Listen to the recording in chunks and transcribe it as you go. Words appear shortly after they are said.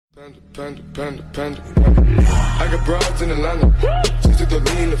Panda. I got broads in Atlanta. Just to throw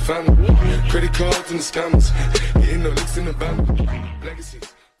me in the family. Credit cards and the scammers. Getting no licks in the band.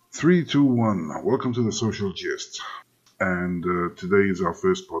 Legacies. 3, 2, 1. Welcome to the Social Gist. And today is our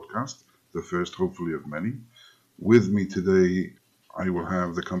first podcast. The first, hopefully, of many. With me today, I will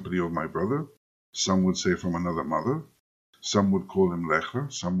have the company of my brother. Some would say from another mother. Some would call him Lecher.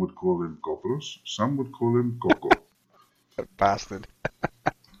 Some would call him Kopros. Some would call him Coco. Bastard.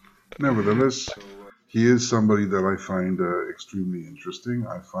 Nevertheless, he is somebody that I find extremely interesting.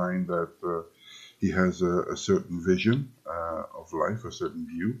 I find that he has a certain vision of life, a certain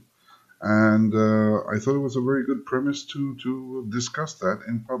view. And I thought it was a very good premise to discuss that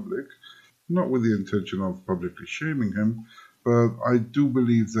in public, not with the intention of publicly shaming him, but I do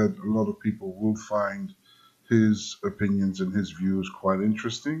believe that a lot of people will find his opinions and his views quite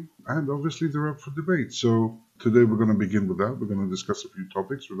interesting, and obviously they're up for debate. So today we're going to begin with that. We're going to discuss a few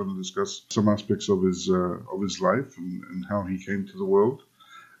topics. We're going to discuss some aspects of his life and how he came to the world.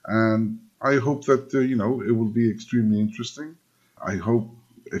 And I hope that it will be extremely interesting. I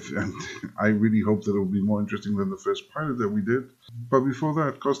really hope that it will be more interesting than the first pilot that we did. But before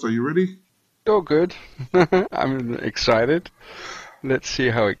that, Costa, are you ready? Oh, good. I'm excited. Let's see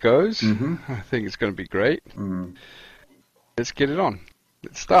how it goes. Mm-hmm. I think it's going to be great. Mm. Let's get it on.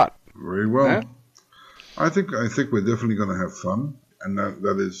 Let's start. Very well. Yeah? I think we're definitely going to have fun, and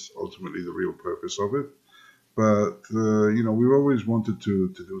that is ultimately the real purpose of it. But we've always wanted to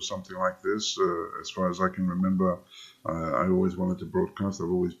do something like this. As far as I can remember, I always wanted to broadcast. I've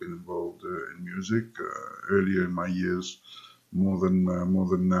always been involved in music earlier in my years, more than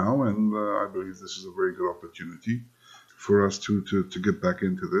now, and I believe this is a very good opportunity for us to get back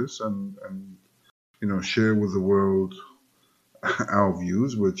into this and share with the world our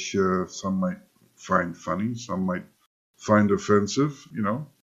views, which some might find funny, some might find offensive,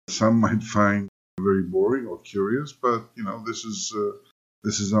 some might find very boring or curious, but this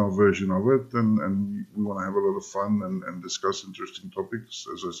is our version of it, and we want to have a lot of fun and discuss interesting topics,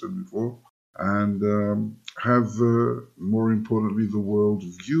 as I said before, and have more importantly the world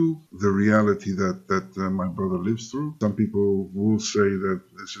view the reality that my brother lives through. Some people will say that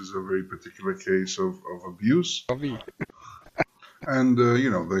this is a very particular case of abuse. And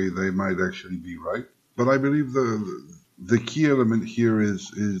they might actually be right, but I believe the key element here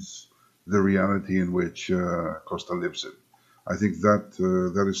is the reality in which Costa lives in. I think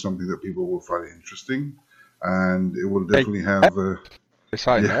that is something that people will find interesting, and it will definitely have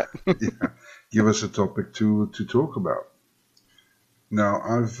give us a topic to talk about. Now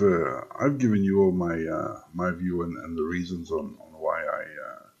I've given you all my view and the reasons on why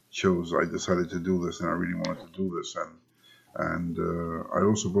I decided to do this, and I really wanted to do this, and I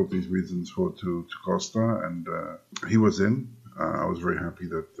also brought these reasons to Costa, and he was in. I was very happy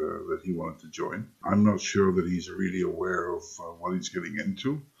that he wanted to join. I'm not sure that he's really aware of what he's getting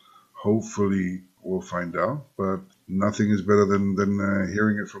into. Hopefully we'll find out, but nothing is better than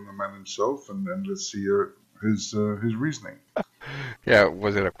hearing it from the man himself, and let's see his reasoning. Yeah,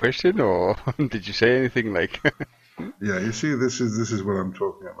 was it a question, or did you say anything like... Yeah, you see, this is what I'm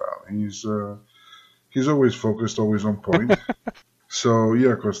talking about. He's always focused, always on point. So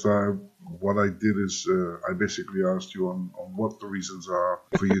yeah, Costa, what I did is I basically asked you on what the reasons are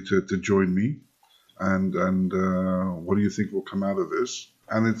for you to join me, and what do you think will come out of this?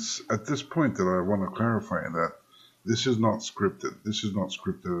 And it's at this point that I want to clarify that this is not scripted. This is not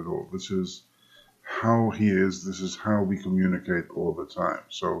scripted at all. This is how he is. This is how we communicate all the time.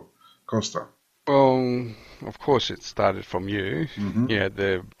 So, Costa. Well, of course it started from you. Mm-hmm. You had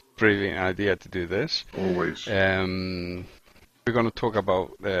the brilliant idea to do this. Always. We're going to talk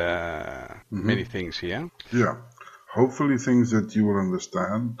about many things here. Yeah. Hopefully things that you will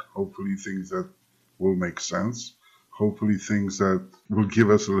understand. Hopefully things that will make sense. Hopefully things that will give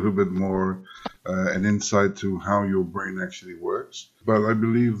us a little bit more an insight to how your brain actually works. But I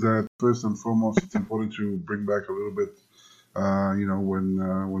believe that first and foremost, it's important to bring back a little bit,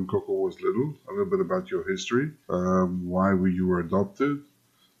 when Coco was little, a little bit about your history, why you were adopted,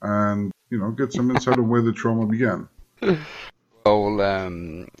 and, get some insight on where the trauma began. Well,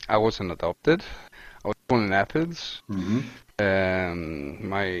 I wasn't adopted. I was born in Athens. Mm-hmm.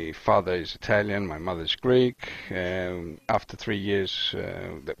 My father is Italian, my mother's Greek. After 3 years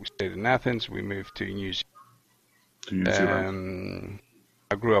that we stayed in Athens, we moved to New Zealand.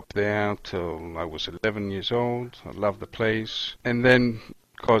 I grew up there till I was 11 years old. I loved the place. And then,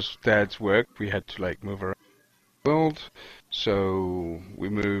 because Dad's work, we had to move around the world. So we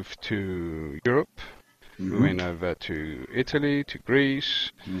moved to Europe. Mm-hmm. We went over to Italy, to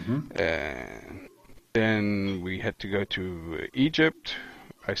Greece. Mm-hmm. Then we had to go to Egypt,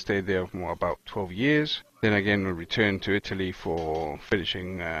 I stayed there for about 12 years. Then again, we returned to Italy for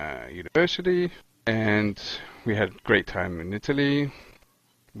finishing university, and we had a great time in Italy.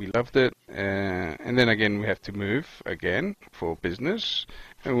 We loved it, and then again we have to move again for business,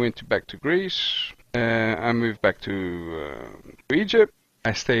 and we went back to Greece. I moved back to Egypt.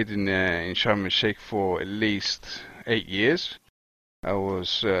 I stayed in Sharm el-Sheikh for at least 8 years. I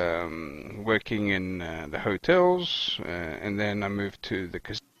was working in the hotels, and then I moved to the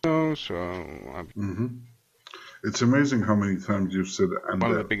casino. So I'm It's amazing how many times you've said and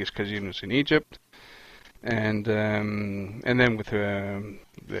one of then. the biggest casinos in Egypt, and then with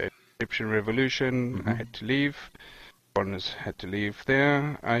the Egyptian Revolution, I had to leave. Foreigners had to leave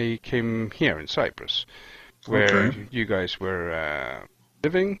there. I came here in Cyprus, where Okay. you guys were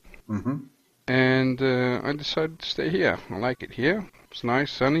living. And I decided to stay here. I like it here. It's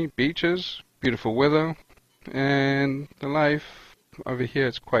nice, sunny, beaches, beautiful weather, and the life over here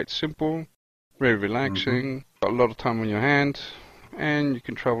is quite simple, very relaxing. Got a lot of time on your hand, and you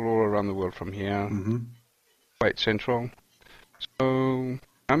can travel all around the world from here. Quite central. So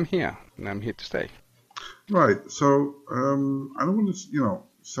I'm here, and I'm here to stay. Right. So I don't want to,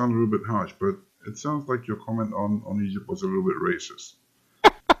 sound a little bit harsh, but it sounds like your comment on Egypt was a little bit racist.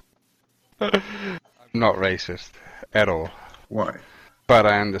 I'm not racist at all. Why? But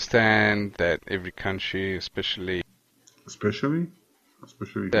I understand that every country, especially Especially?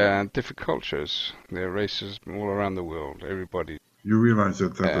 there are different cultures. There are races all around the world. Everybody. You realize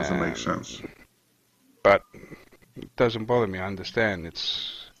that doesn't make sense. But it doesn't bother me. I understand.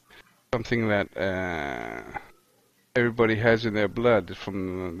 It's something that everybody has in their blood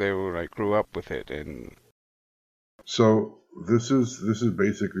from they were grew up with it. And So this is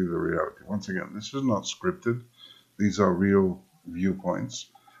basically the reality. Once again, this is not scripted. These are real viewpoints,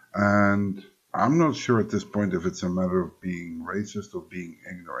 and I'm not sure at this point if it's a matter of being racist or being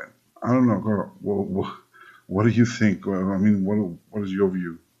ignorant. I don't know, Goro. What do you think? Well, I mean, what is your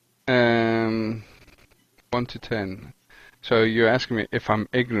view? 1 to 10. So you're asking me if I'm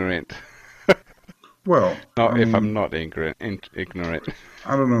ignorant, Well, not I if mean, I'm not ignorant.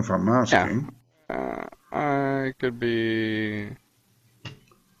 I don't know if I'm asking. I could be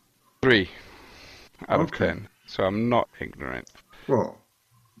 3 out of Okay. 10. So I'm not ignorant. Well,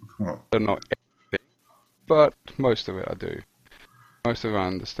 So not everything, but most of it I do. Most of it I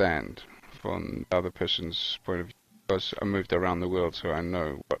understand from the other person's point of view. Because I moved around the world, so I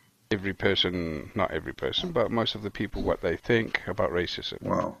know what every person, not every person, but most of the people, what they think about racism.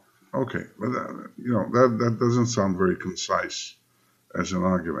 well, okay, but that doesn't sound very concise as an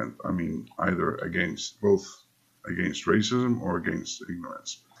argument. I mean, either both against racism or against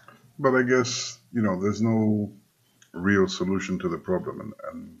ignorance. But I guess there's no real solution to the problem,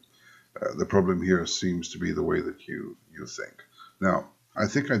 and the problem here seems to be the way that you think. Now, I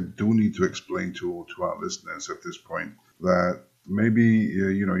think I do need to explain to our listeners at this point that maybe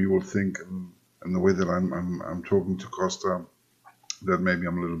you will think in the way that I'm talking to Costa that maybe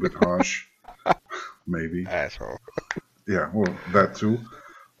I'm a little bit harsh, maybe. Asshole. Yeah, well, that too.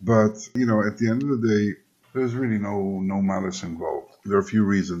 But at the end of the day, there's really no malice involved. There are a few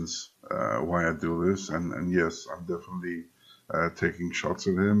reasons why I do this, and yes, I'm definitely taking shots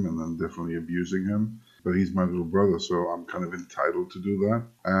at him, and I'm definitely abusing him. But he's my little brother, so I'm kind of entitled to do that,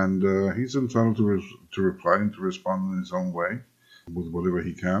 and he's entitled to reply and to respond in his own way with whatever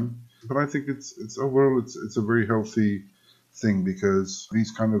he can. But I think it's overall it's a very healthy thing, because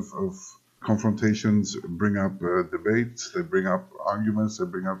these kind of confrontations bring up debates, they bring up arguments, they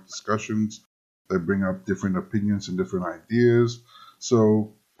bring up discussions, they bring up different opinions and different ideas.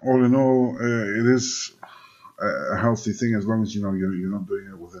 So all in all, it is a healthy thing, as long as you're not doing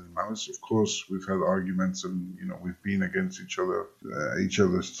it with any malice. Of course, we've had arguments, and we've been against each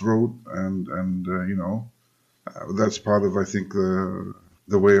other's throat, and that's part of, I think,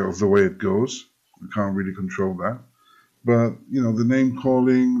 the way it goes. We can't really control that. But the name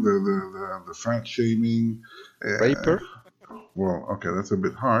calling, the fat shaming, Raper? well, okay, that's a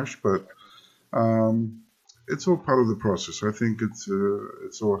bit harsh, but it's all part of the process. I think it's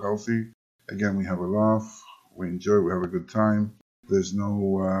all healthy. Again, we have a laugh, we enjoy, we have a good time. There's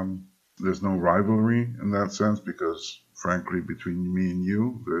no rivalry in that sense, because frankly, between me and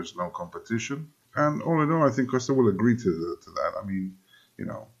you, there's no competition. And all in all, I think Costa will agree to that. I mean,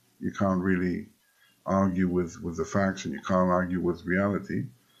 you can't really argue with the facts, and you can't argue with reality.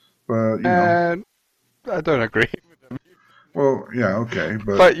 But I don't agree. well, yeah, okay,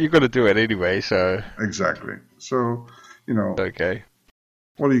 But you're going to do it anyway, so exactly. So, okay.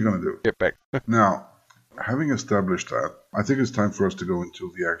 what are you going to do? Get back. Now, having established that, I think it's time for us to go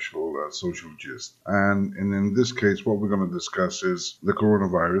into the actual social gist. And in this case, what we're going to discuss is the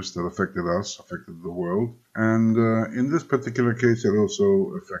coronavirus that affected us, affected the world. And in this particular case, it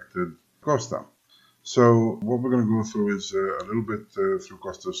also affected Costa. So what we're going to go through is a little bit through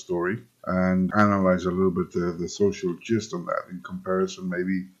Costa's story and analyze a little bit the social gist on that in comparison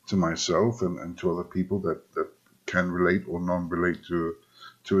maybe to myself and to other people that can relate or non-relate to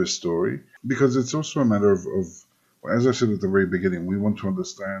his story. Because it's also a matter of, as I said at the very beginning, we want to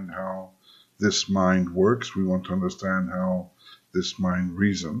understand how this mind works. We want to understand how this mind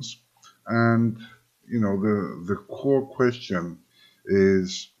reasons. And, the core question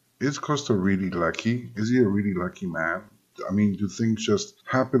is Costa really lucky? Is he a really lucky man? I mean, do things just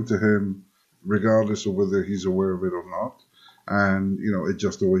happen to him regardless of whether he's aware of it or not? And, it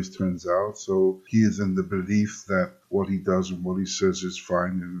just always turns out. So he is in the belief that what he does and what he says is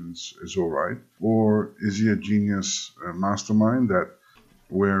fine and is all right. Or is he a genius mastermind that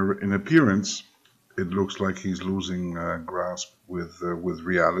where in appearance it looks like he's losing grasp with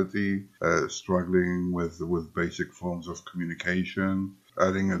reality, struggling with basic forms of communication,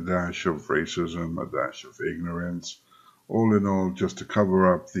 adding a dash of racism, a dash of ignorance, all in all, just to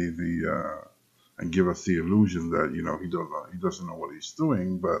cover up and give us the illusion that he doesn't know what he's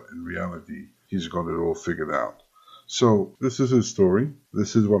doing, but in reality he's got it all figured out. So this is his story.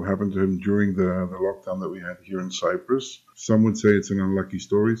 This is what happened to him during the lockdown that we had here in Cyprus. Some would say it's an unlucky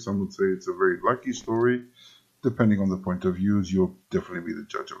story. Some would say it's a very lucky story. Depending on the point of views, you'll definitely be the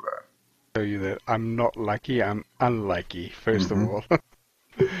judge of that. Tell you that I'm not lucky. I'm unlucky. First of all,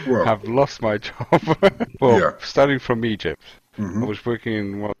 Well, I've lost my job. Starting from Egypt, I was working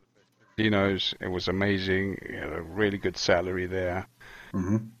in one of the casinos. It was amazing. You had a really good salary there.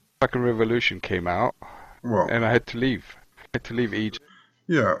 Fucking revolution came out. Well, and I had to leave. I had to leave Egypt.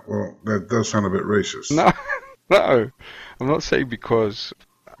 Yeah, well, that does sound a bit racist. No, I'm not saying because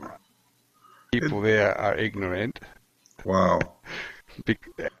people there are ignorant. Wow. I'm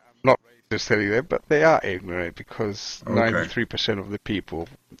not racist telling that, but they are ignorant because 93% of the people,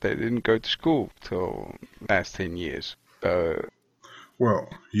 they didn't go to school till last 10 years. Well,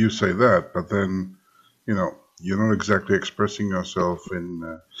 you say that, but then, you're not exactly expressing yourself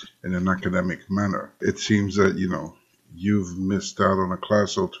in an academic manner. It seems that, you've missed out on a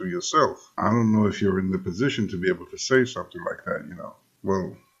class or two yourself. I don't know if you're in the position to be able to say something like that,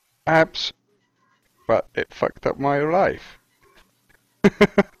 Well, absolutely, but it fucked up my life.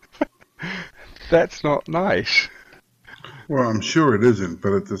 That's not nice. Well, I'm sure it isn't,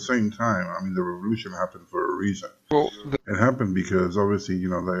 but at the same time, I mean, the revolution happened for a reason. Well, it happened because obviously,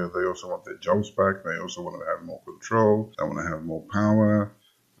 they also want their jobs back. They also want to have more control. They want to have more power.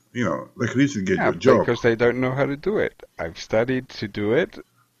 They could easily get your job. Because they don't know how to do it. I've studied to do it,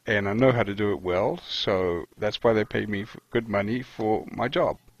 and I know how to do it well. So that's why they pay me good money for my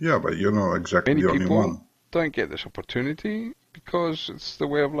job. Yeah, but you're not exactly the only one. Many people don't get this opportunity because it's the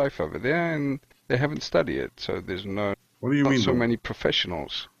way of life over there, and they haven't studied it. So there's not so many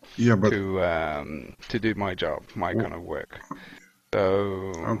professionals to do my job, my kind of work.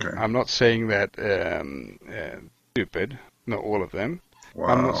 So I'm not saying that stupid, not all of them. Wow.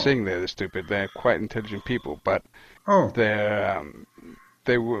 I'm not saying they're stupid. They're quite intelligent people, but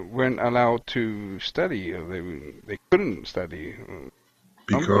they weren't allowed to study. Or they couldn't study for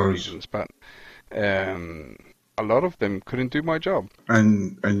a number of reasons, but a lot of them couldn't do my job.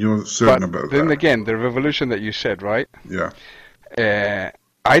 And you're certain about that. Then again, the revolution that you said, right? Yeah.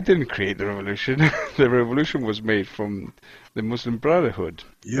 I didn't create the revolution. The revolution was made from the Muslim Brotherhood.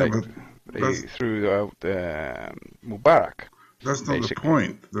 Yeah, through Mubarak. That's not the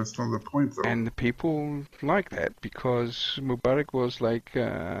point. That's not the point, though. And the people like that because Mubarak was like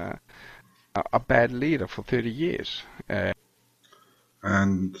a bad leader for 30 years.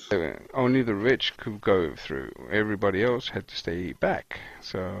 And only the rich could go through. Everybody else had to stay back.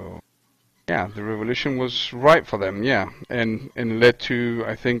 So, yeah, the revolution was right for them, and led to,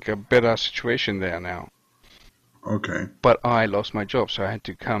 I think, a better situation there now. Okay. But I lost my job, so I had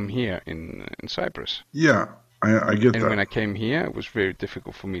to come here in Cyprus. Yeah, I get that. And when I came here, it was very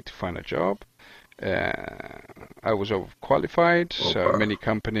difficult for me to find a job. I was overqualified, so many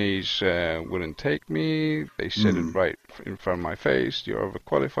companies wouldn't take me. They said it right in front of my face, you're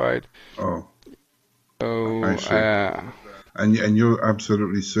overqualified. Oh. So, I see. And you're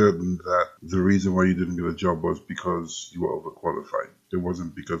absolutely certain that the reason why you didn't get a job was because you were overqualified. It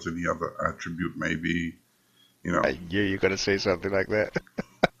wasn't because any other attribute, maybe, I knew you were going to say something like that.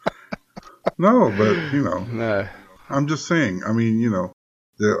 No, but, No. I'm just saying, I mean,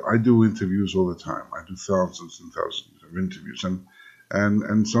 I do interviews all the time. I do thousands and thousands of interviews. And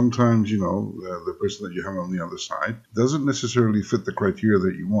And sometimes, the person that you have on the other side doesn't necessarily fit the criteria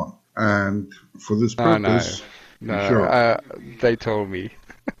that you want. And for this purpose, No, sure, they told me.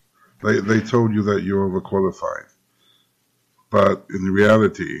 they told you that you're overqualified. But in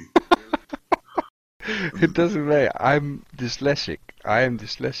reality, It doesn't matter. I'm dyslexic. I am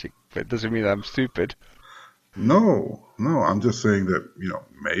dyslexic, but it doesn't mean I'm stupid. no, I'm just saying that,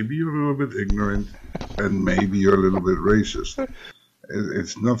 maybe you're a little bit ignorant and maybe you're a little bit racist.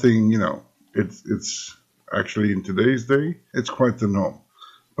 It's nothing, it's actually in today's day, it's quite the norm.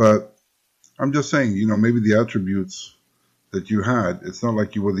 But I'm just saying, maybe the attributes that you had, it's not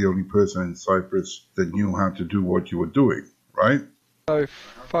like you were the only person in Cyprus that knew how to do what you were doing, right? So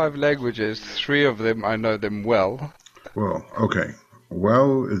 5 languages, 3 of them I know them well. Well, okay.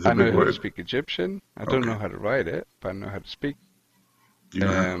 Well is a I know big how to word. speak Egyptian. I don't know Okay. how to write it, but I know how to speak. You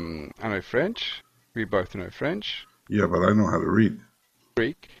know how, I know French. We both know French, yeah, but I know how to read.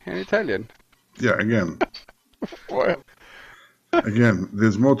 Greek, and Italian. Yeah, again, What?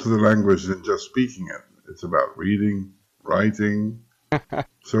 there's more to the language than just speaking it. It's about reading, writing.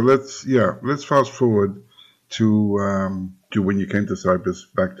 So let's fast forward to when you came to Cyprus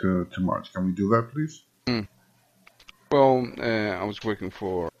back to March. Can we do that, please? Well, I was working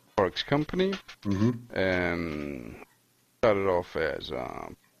for a Forex company. Mm-hmm. Started off as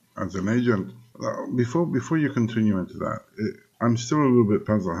As an agent, before you continue into that, I'm still a little bit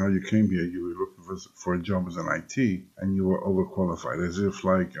puzzled how you came here. You were looking for a job as an IT, and you were overqualified, as if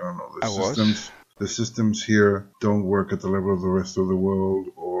like, I don't know, I was. the systems here don't work at the level of the rest of the world,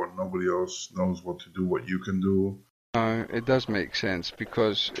 or nobody else knows what to do, what you can do. It does make sense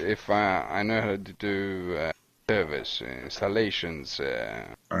because if I know how to do service installations,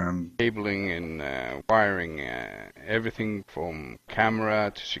 And cabling and wiring, everything from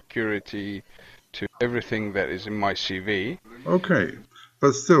camera to security to everything that is in my CV. okay,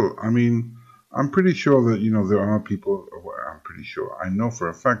 but still, I mean, I'm pretty sure that there are people. Well, I'm pretty sure. I know for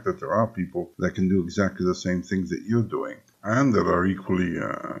a fact that there are people that can do exactly the same things that you're doing, and that are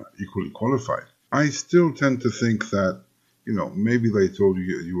equally qualified. I still tend to think that maybe they told you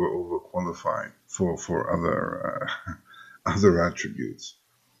you were overqualified for other other attributes,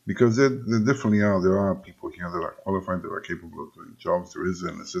 because there definitely are. There are people here that are qualified, that are capable of doing jobs. There is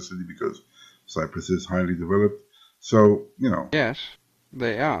a necessity because Cyprus is highly developed. So, Yes,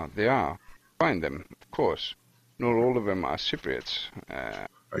 they are. They are. Find them, of course. Not all of them are Cypriots.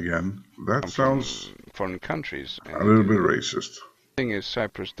 again, that Come sounds from foreign countries. a little bit racist. The thing is,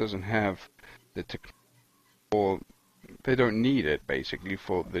 Cyprus doesn't have the or they don't need it basically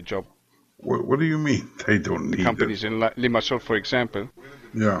for the job. What do you mean they don't need it? Companies in Limassol, for example.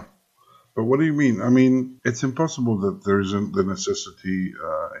 Yeah, but what do you mean? I mean, it's impossible that there isn't the necessity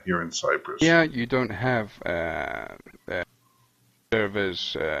here in Cyprus. Yeah, you don't have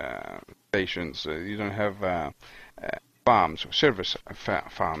service stations. You don't have farms or service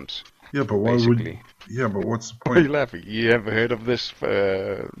farms. Yeah, but why basically. would? Yeah, but what's the Why are you point? laughing? You ever heard of this?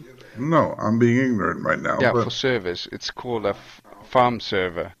 No, I'm being ignorant right now. Yeah, But for service. It's called a farm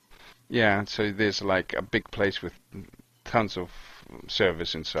server. Yeah, so there's like a big place with tons of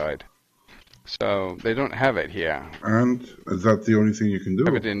service inside. So they don't have it here. and is that the only thing you can They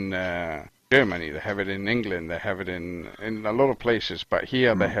have it do? in Germany, they have it in England, they have it in a lot of places, but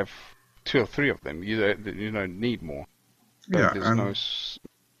here they have 2 or 3 of them. You don't need more. So Yeah, there's no and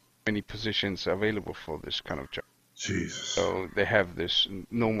many positions available for this kind of job. Jesus. So they have this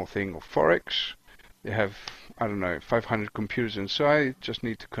normal thing of Forex. They have, I don't know, 500 computers inside, just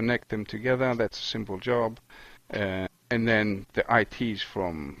need to connect them together. That's a simple job. And then the ITs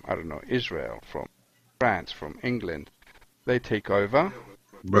from, I don't know, Israel, from France, from England, they take over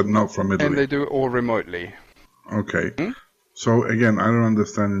But not from and Italy. they do it all remotely. Okay. So again, I don't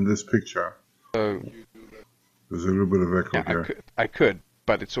understand in this picture. So There's a little bit of echo yeah, here. I could,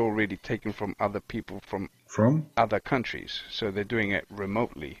 but it's already taken from other people from From? other countries. So they're doing it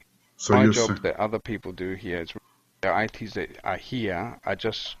remotely. So My you're job saying, that other people do here is the ITs that are here are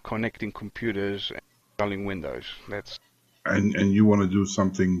just connecting computers and installing Windows. That's and you want to do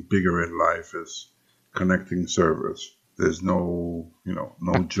something bigger in life is connecting servers. There's no,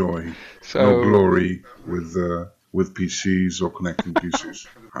 no joy, no so glory with PCs or connecting PCs.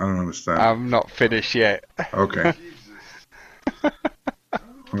 I don't understand. I'm not finished yet. Okay.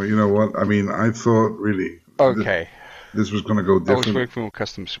 Well, you know what? I mean, I thought really Okay. this was going to go I was different. working with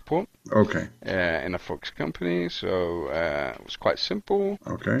customer support Okay. in a Fox company, so it was quite simple.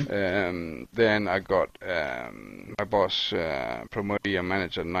 Okay. Then I got my boss promoted me a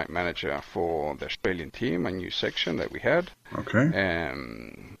manager, night manager for the Australian team, a new section that we had. Okay.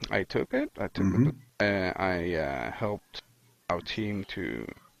 I took it. I took Mhm. I helped our team to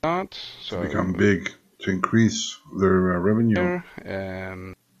start. To become big, to increase their revenue.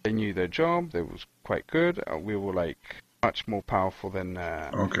 They knew their job. They was quite good. We were like much more powerful than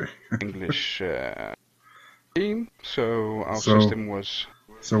Okay. English team. So our system was.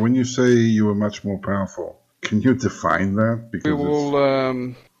 So when you say you were much more powerful, can you define that? Because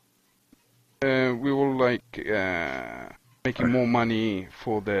we will like making more money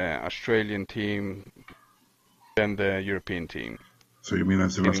for the Australian team than the European team. So you mean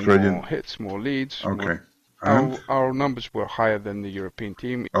as an Getting Australian? more hits, more leads. Okay. Our numbers were higher than the European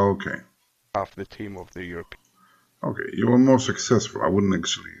team. Okay. Half the team of the European. Okay, you were more successful. I wouldn't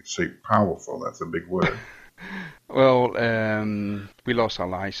actually say powerful. That's a big word. Well, we lost our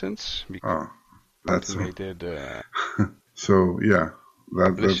license because they did. So yeah,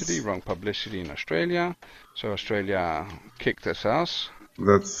 wrong publicity in Australia. So Australia kicked us out.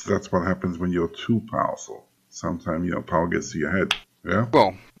 That's what happens when you're too powerful. Sometimes power gets to your head. Yeah.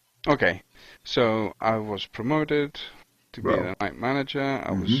 Well, okay. So I was promoted to be the night manager.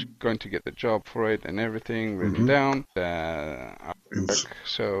 I was going to get the job for it and everything written down.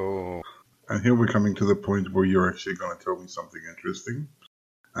 So. And here we're coming to the point where you're actually going to tell me something interesting,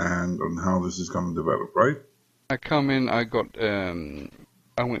 and on how this is going to develop, right? I come in. I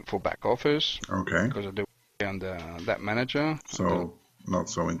went for back office. Okay. Because I did under that manager. So not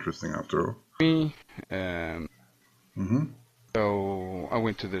so interesting after all. Me. So I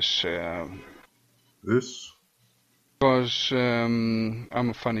went to this. Because I'm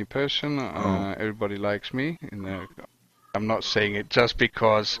a funny person. Everybody likes me. I'm not saying it just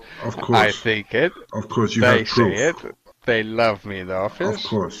because I think it. Of course, you have proof. They say it. They love me in the office. Of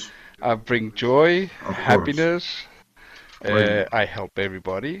course. I bring joy, happiness. I help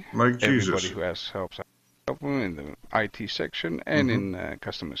everybody. Like Jesus. Everybody who has help them in the IT section and in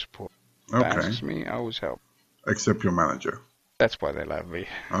customer support. Okay. Asks me, I always help. Except your manager. That's why they love me.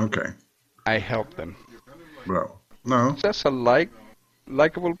 Okay. I help them. Well, no. Just a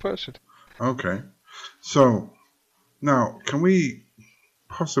likable person. Okay. So, now, can we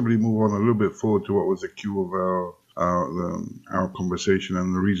possibly move on a little bit forward to what was the cue of our conversation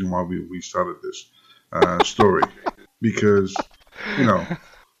and the reason why we started this story? Because,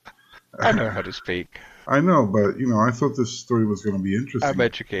 I know how to speak. I know, but, I thought this story was going to be interesting. I'm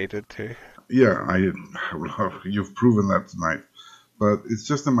educated, too. Yeah, you've proven that tonight. But it's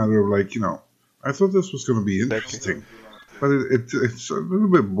just a matter of, I thought this was going to be interesting. But it's a little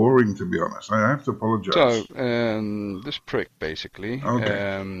bit boring, to be honest. I have to apologize. So, this prick, basically,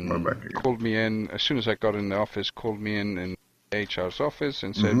 called me in, as soon as I got in the office, called me in HR's office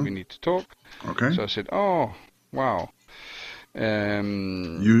and said, we need to talk. Okay. So I said, oh, wow.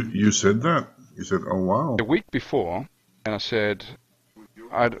 You said that? You said, oh, wow. The week before, and I said,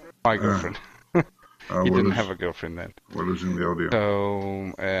 my girlfriend. He didn't have a girlfriend then. What was in the audio?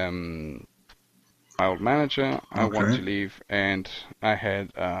 So, my old manager, I want to leave, and I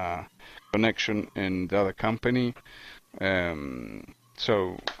had a connection in the other company.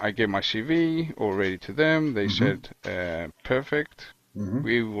 So I gave my CV already to them. They said, perfect.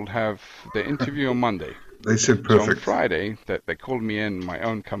 We will have the interview on Monday. They said perfect. So on Friday, they called me in, my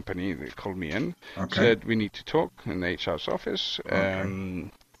own company, they called me in, said we need to talk in the HR's office.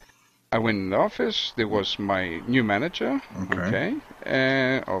 I went in the office. There was my new manager,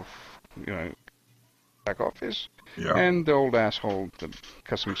 of back office, and the old asshole, the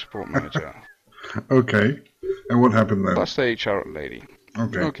customer support manager. Okay, and what happened then? Plus the HR lady.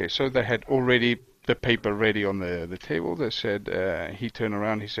 Okay, so they had already the paper ready on the table. They said, he turned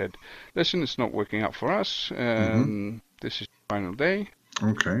around, he said, listen, it's not working out for us. This is the final day.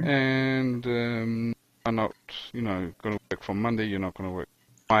 Okay. And I'm not, going to work from Monday. You're not going to work.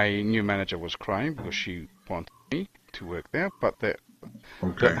 My new manager was crying because she wanted me to work there, but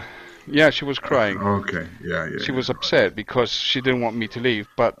she was crying. Okay, yeah. She was upset because she didn't want me to leave,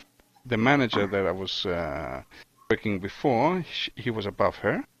 but the manager that I was working before, he was above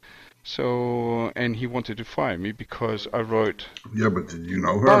her. So, and he wanted to fire me because I wrote... Yeah, but did you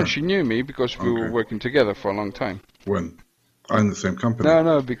know her? Well, she knew me because we were working together for a long time. When? In the same company?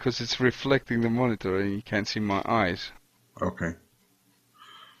 No, because it's reflecting the monitor and you can't see my eyes. Okay.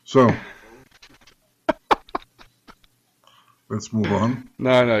 So... Let's move on.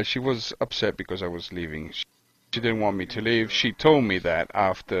 No, she was upset because I was leaving. She didn't want me to leave. She told me that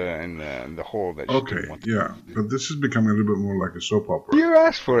after in the hall that she didn't want to leave. But this is becoming a little bit more like a soap opera. You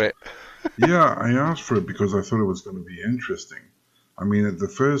asked for it. Yeah, I asked for it because I thought it was going to be interesting. I mean, at the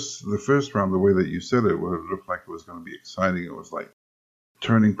first round, the way that you said it, well, it looked like it was going to be exciting. It was like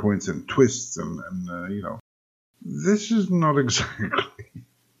turning points and twists and This is not exactly...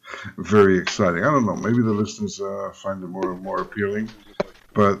 very exciting. I don't know. Maybe the listeners find it more and more appealing,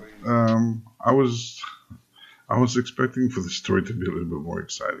 but I was expecting for the story to be a little bit more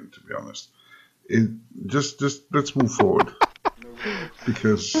exciting. To be honest, it just let's move forward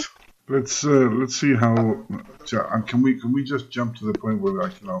because let's see how can we just jump to the point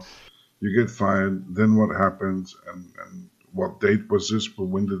where you get fired, then what happens, and what date was this?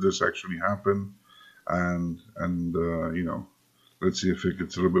 When did this actually happen? And let's see if it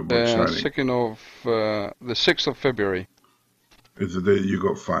gets a little bit more exciting. The 6th of February. Is the day you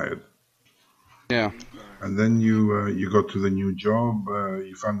got fired. Yeah. And then you got to the new job.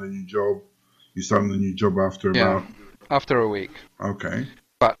 You found a new job. You started a new job after a week. Okay.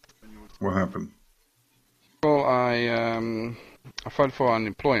 But what happened? Well, I filed for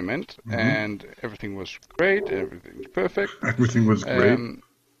unemployment, and everything was great. Everything was perfect. Everything was great.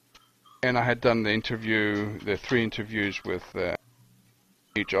 And I had done the 3 interviews with the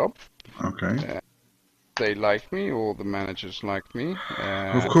new job. Okay. They liked me. All the managers liked me.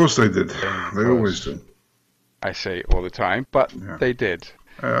 Of course they did. They always do. I say all the time, but they did.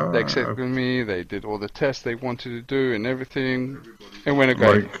 They accepted me. They did all the tests they wanted to do and everything. And when it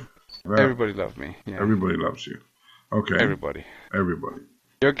got, everybody loved me. Yeah. Everybody loves you. Okay. Everybody.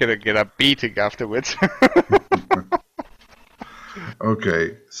 You're gonna get a beating afterwards.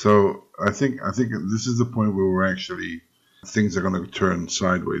 Okay, so I think this is the point where we're actually things are going to turn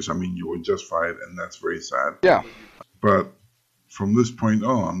sideways. I mean, you were just fired, and that's very sad. Yeah. But from this point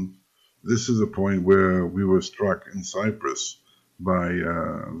on, this is a point where we were struck in Cyprus by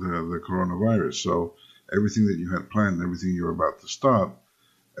the coronavirus. So everything that you had planned, everything you were about to start,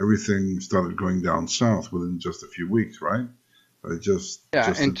 everything started going down south within just a few weeks, right?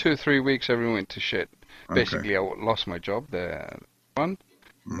 In 2 or 3 weeks, everything went to shit. Basically, I lost my job, the one.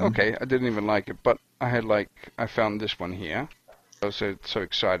 Okay, I didn't even like it, but I found this one here. I was so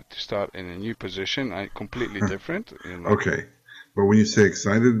excited to start in a new position, completely different. Okay, but when you say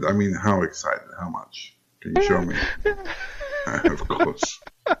excited, I mean how excited? How much? Can you show me? Of course.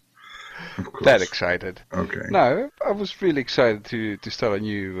 That excited. Okay. No, I was really excited to start a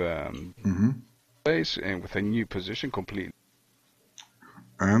new place and with a new position completely.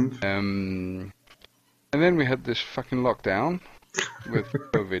 And then we had this fucking lockdown with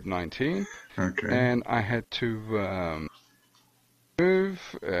COVID-19. Okay. And I had to move.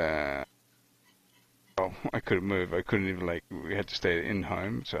 Well, I couldn't move. I couldn't even we had to stay in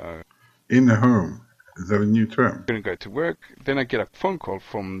home. So. In the home? Is that a new term? Couldn't go to work. Then I get a phone call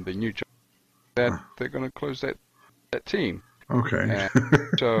from the new job that they're going to close that team. Okay.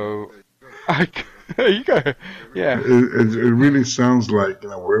 So there you go. Yeah. It really sounds like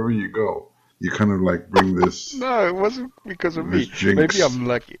wherever you go, you kind of bring this. No, it wasn't because of me. Jinx. Maybe I'm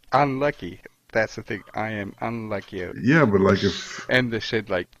unlucky. That's the thing. I am unlucky. Yeah, but if. And they said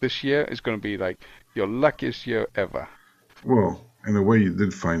this year is going to be your luckiest year ever. Well, in a way, you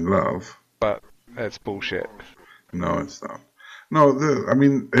did find love. But that's bullshit. No, it's not. No, I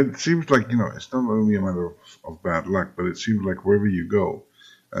mean, it seems like it's not only a matter of bad luck, but it seems like wherever you go,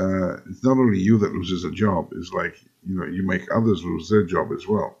 it's not only you that loses a job. It's you make others lose their job as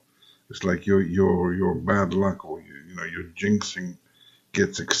well. It's like your bad luck or your jinxing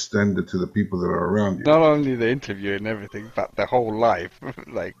gets extended to the people that are around you. Not only the interview and everything, but the whole life.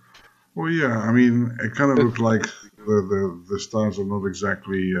 Well, yeah. I mean, it kind of looks like the stars are not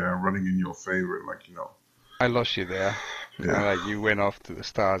exactly running in your favor. I lost you there. Yeah. You went off to the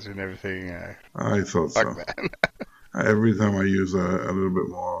stars and everything. I thought so. Every time I use a little bit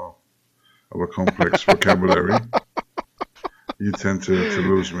more of a complex vocabulary, you tend to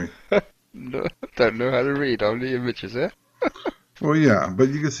lose me. No, don't know how to read, only images, eh? Well, yeah, but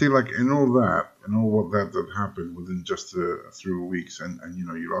you can see, in all what that happened within just 3 weeks, and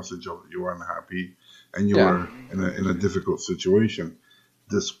you lost a job, you were unhappy, and you were in a difficult situation.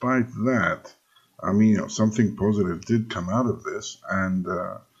 Despite that, I mean, something positive did come out of this, and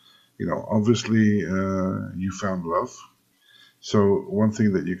obviously you found love. So one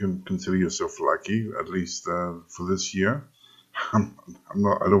thing that you can consider yourself lucky, at least for this year. I'm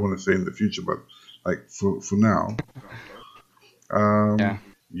not. I don't want to say in the future, but for now,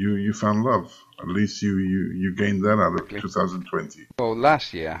 you found love. At least you gained that out of 2020. Well,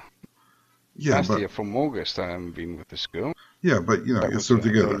 last year. Yeah, last year from August, I haven't been with this girl. Yeah, but you're still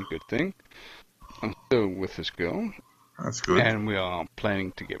together. That's a good thing. I'm still with this girl. That's good. And we are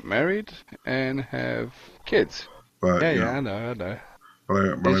planning to get married and have kids. But, I know.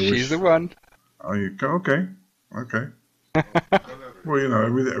 But she's the one. Oh, okay. Well,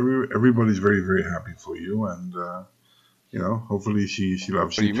 everybody's very, very happy for you, and hopefully she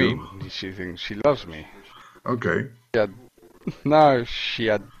loves you too. What do you mean? She thinks she loves me. Okay. Yeah, No, she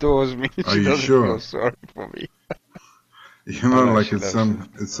adores me. Are She you doesn't feel sure? sorry for me. You I know, know like she loves me.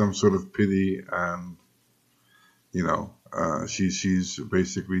 it's some sort of pity, and she's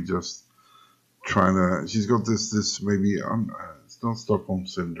basically just trying to. She's got this maybe it's not Stockholm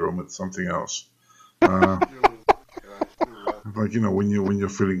syndrome. It's something else. Uh, like when you're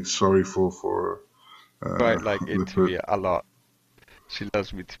feeling sorry for Quite like it the to be a lot. She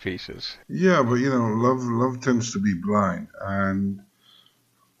loves me to pieces. yeah, but love tends to be blind, and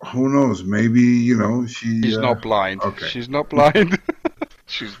who knows? Maybe she. She's not blind. Okay, She's not blind.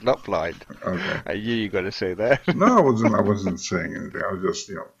 She's not blind. okay. I knew you got to say that. No, I wasn't saying anything. I was just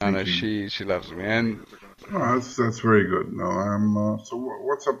I know thinking. she loves me, and Oh, that's very good. No, I'm. So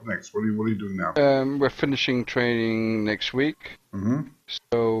what's up next? What are you doing now? we're finishing training next week. Hmm.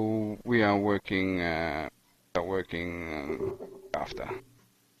 So we are working. After.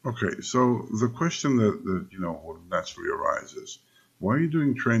 Okay, so the question that would naturally arise is, why are you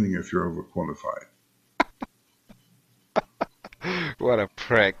doing training if you're overqualified? What a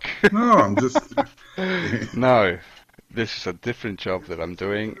prick. No, I'm just. No, this is a different job that I'm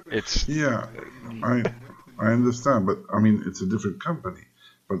doing. It's Yeah, I I understand, but I mean it's a different company,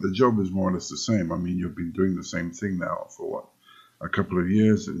 but the job is more or less the same. I mean you've been doing the same thing now for what, a couple of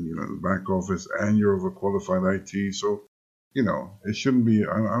years, and the back office, and you're overqualified IT, so it shouldn't be.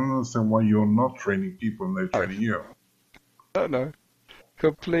 I don't understand why you're not training people and they're no, training you, no,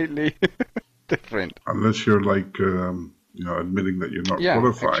 completely different. unless you're like admitting that you're not Yeah,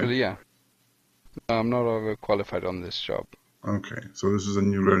 qualified. actually, yeah. No, I'm not overqualified on this job. Okay, so this is a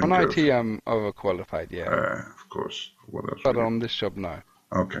new learning On curve. IT, I'm overqualified, yeah. Of course. What else But would you? on this job, no.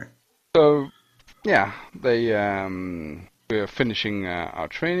 Okay. So, yeah, we're finishing our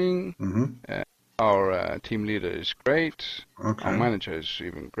training. Mm-hmm. Our team leader is great. Our Okay. manager is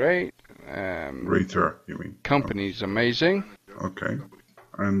even great. Greater, you mean? Company is amazing. Okay.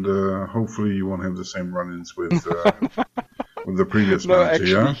 And hopefully you won't have the same run-ins with the previous No, manager,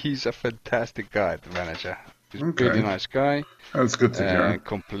 actually, yeah? he's a fantastic guy, the manager. He's a really Okay. nice guy. That's good to hear.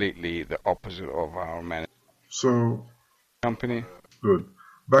 Completely the opposite of our manager So, company. good.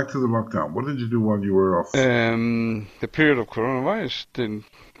 Back to the lockdown. What did you do while you were off? The period of coronavirus didn't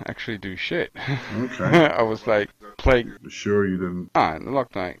actually do shit. Okay. I was like playing. Sure you didn't. In the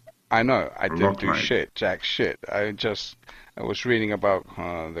lockdown. I know I didn't Lock do night. shit, jack shit. I was reading about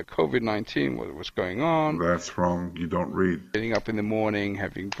the COVID-19, what was going on, That's wrong. You don't read. getting up in the morning,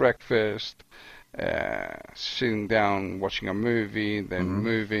 having breakfast, sitting down, watching a movie, then Mm-hmm.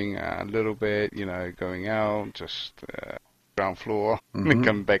 moving a little bit, going out, just ground floor, then Mm-hmm.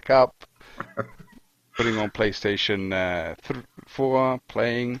 coming back up, putting on PlayStation 4,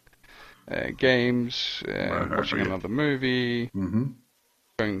 playing games, watching Yeah. another movie, Mm-hmm.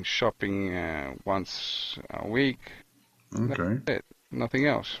 going shopping once a week. Okay. That's it. Nothing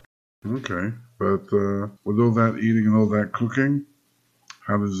else. Okay. But with all that eating and all that cooking,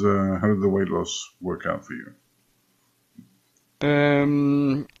 how did the weight loss work out for you?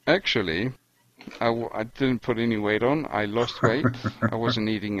 Actually, I didn't put any weight on. I lost weight. I wasn't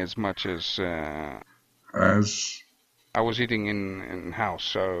eating as much as As I was eating in house.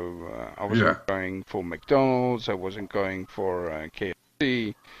 So I yeah. wasn't going for McDonald's. I wasn't going for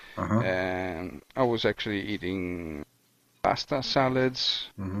KFC. Uh-huh. And I was actually eating pasta, salads.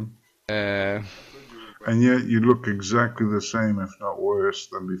 Mm-hmm. Uh, And yet you look exactly the same, if not worse,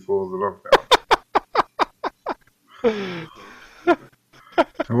 than before the lockdown.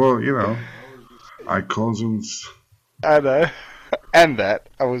 Well, I cousins. I know. And that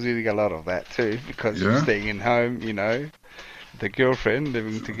I was eating a lot of that too because Yeah. staying in home, the girlfriend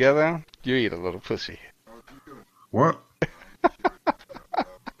living together, you eat a lot of pussy. What?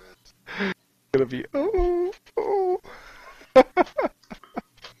 Gonna be oh.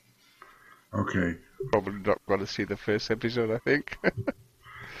 Okay. Probably not gonna see the first episode, I think.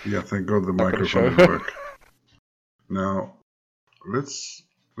 Yeah. Thank God the Not gonna microphone show didn't her. work. Now let's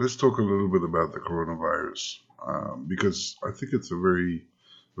talk a little bit about the coronavirus because I think it's a very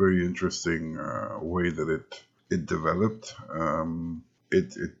very interesting way that it developed.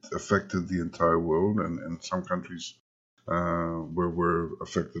 It affected the entire world, and some countries were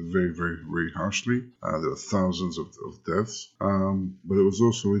affected very, very, very harshly. There were thousands of deaths. But it was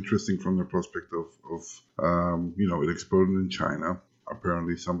also interesting from the prospect of it exploded in China.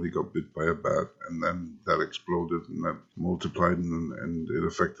 Apparently, somebody got bit by a bat, and then that exploded and that multiplied, and it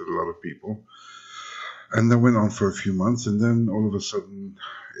affected a lot of people. And that went on for a few months, and then all of a sudden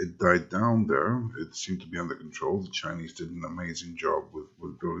it died down there. It seemed to be under control. The Chinese did an amazing job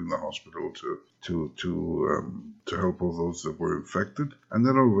with building the hospital to help all those that were infected. And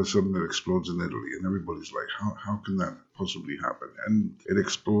then all of a sudden it explodes in Italy, and everybody's like, how can that possibly happen? And it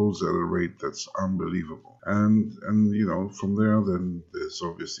explodes at a rate that's unbelievable. And from there, then there's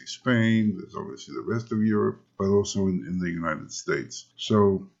obviously Spain, there's obviously the rest of Europe, but also in the United States.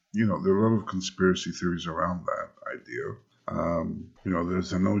 So there are a lot of conspiracy theories around that idea.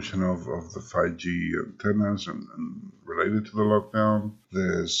 There's the notion of the 5G antennas and related to the lockdown.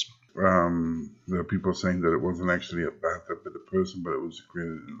 There are people saying that it wasn't actually a bat that bit a person, but it was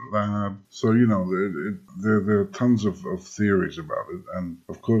created in a lab. So, there are tons of theories about it. And,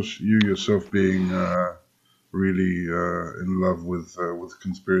 of course, you yourself being really in love with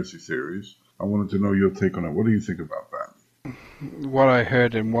conspiracy theories, I wanted to know your take on it. What do you think about that? What I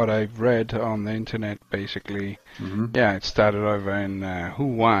heard and what I've read on the internet, basically, it started over in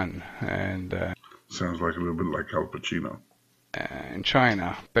Wuhan, and sounds like a little bit like Al Pacino. In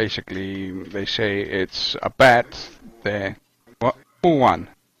China. Basically, they say it's a bat there. What? Wuhan.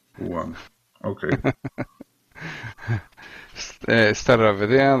 Wuhan. Okay. Started over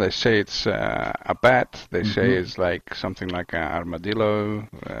there. They say it's a bat. They say it's like something like an armadillo,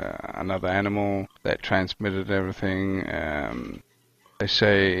 another animal that transmitted everything. They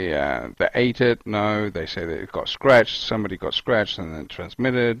say they ate it. No, they say that it got scratched. Somebody got scratched and then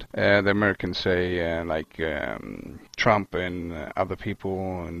transmitted. The Americans say, Trump and other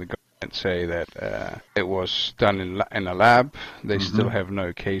people in the government say that it was done in a lab. They still have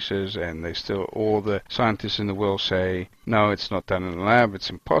no cases, and all the scientists in the world say, no, it's not done in a lab.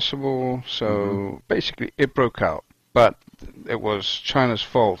 It's impossible. So basically, it broke out. But it was China's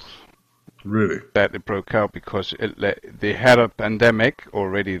fault. Really? That it broke out because they had a pandemic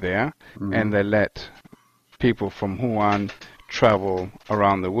already there, and they let people from Wuhan travel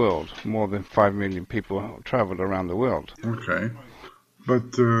around the world. More than 5 million people traveled around the world. Okay.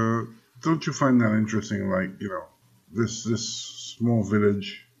 But don't you find that interesting? Like, this small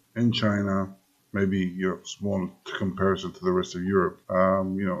village in China, maybe small to comparison to the rest of Europe,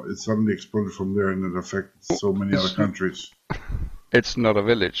 it suddenly exploded from there and it affected so many other countries. It's not a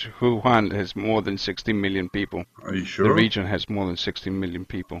village. Wuhan has more than 16 million people. Are you sure? The region has more than 16 million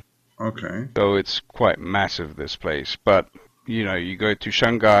people. Okay. So it's quite massive, this place. But, you go to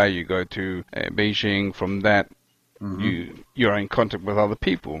Shanghai, you go to Beijing, from that, you're in contact with other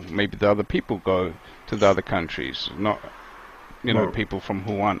people. Maybe the other people go to the other countries, not, people from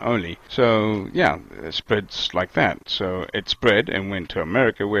Wuhan only. So, it spreads like that. So it spread and went to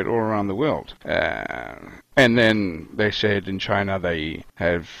America, went all around the world. And then they said in China they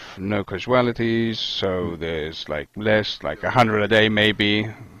have no casualties, so there's less, 100 a day maybe.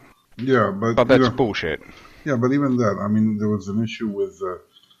 Yeah, but that's bullshit. Yeah, but even that, there was an issue with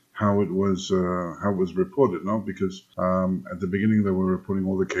how it was reported, no? Because at the beginning they were reporting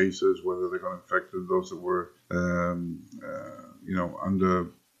all the cases, whether they got infected, those that were under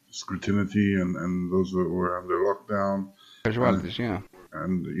scrutiny, and those that were under lockdown. Casualties, yeah.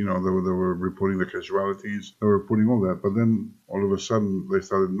 And they were reporting the casualties, they were reporting all that, but then all of a sudden they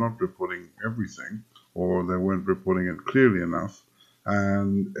started not reporting everything, or they weren't reporting it clearly enough,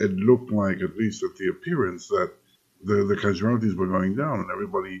 and it looked like, at least at the appearance, that the casualties were going down, and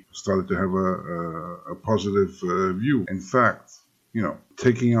everybody started to have a positive view. In fact,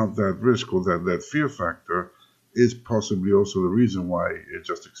 taking out that risk or that fear factor is possibly also the reason why it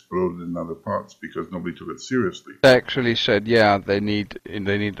just exploded in other parts, because nobody took it seriously. They actually said, they need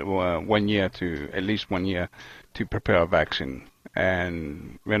 1 year at least 1 year to prepare a vaccine,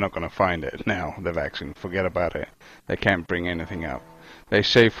 and we're not going to find it now, the vaccine. Forget about it. They can't bring anything out. They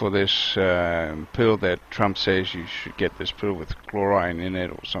say for this pill that Trump says you should get this pill with chlorine in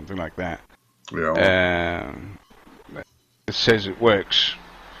it or something like that. Yeah. It says it works.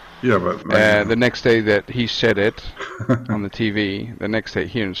 Yeah, but the next day that he said it on the TV, the next day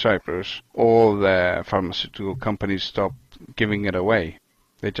here in Cyprus, all the pharmaceutical companies stopped giving it away.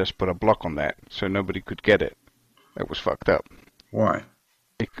 They just put a block on that, so nobody could get it. That was fucked up. Why?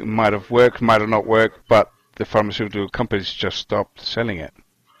 It might have worked, might have not worked, but the pharmaceutical companies just stopped selling it.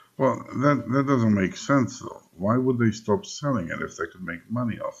 Well, that doesn't make sense, though. Why would they stop selling it if they could make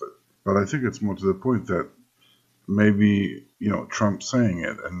money off it? But I think it's more to the point that maybe, Trump saying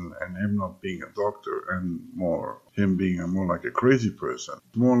it and him not being a doctor and him being more like a crazy person,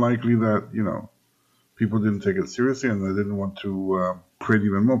 it's more likely that, people didn't take it seriously and they didn't want to create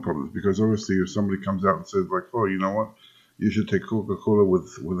even more problems. Because obviously if somebody comes out and says oh, you know what, you should take Coca-Cola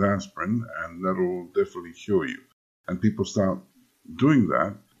with aspirin and that'll definitely cure you. And people start doing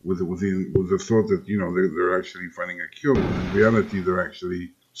that, with the thought that they're actually finding a cure, when in reality they're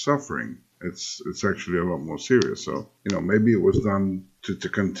actually suffering. It's actually a lot more serious. So maybe it was done to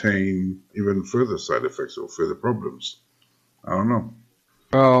contain even further side effects or further problems. I don't know.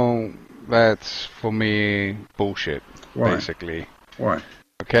 Well, that's for me bullshit, Why? basically. Why?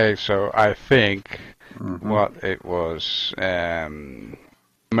 Okay, so I think Mm-hmm. what it was,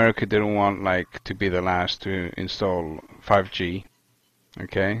 America didn't want like to be the last to install 5G.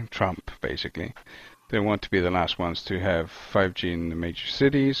 Okay, Trump basically. They want to be the last ones to have 5G in the major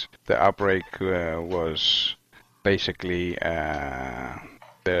cities. The outbreak was basically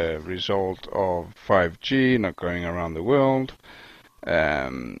the result of 5G not going around the world.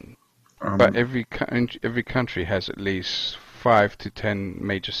 But Um. every country has at least 5 to 10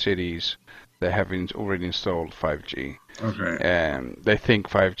 major cities that have already installed 5G. Okay. They think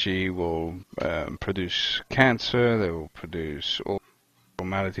 5G will produce cancer. They will produce all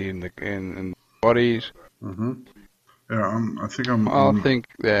normality in bodies. Mm-hmm. Yeah. I think I think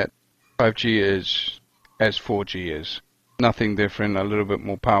that 5G is as 4G is. Nothing different, a little bit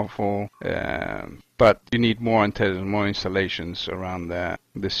more powerful, but you need more antennas, more installations around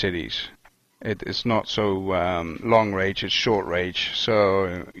the cities. It's not so long range, it's short range.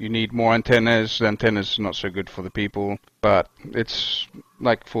 So you need more antennas. The antennas are not so good for the people, but it's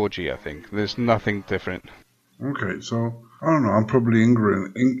like 4G, I think. There's nothing different. Okay, so I don't know. I'm probably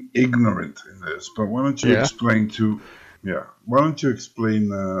ignorant in this, but why don't you Yeah. explain why don't you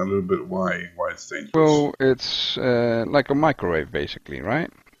explain a little bit why it's dangerous? Well, it's like a microwave, basically, right?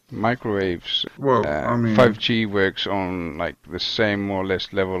 Microwaves, Well, I mean, 5G works on like the same more or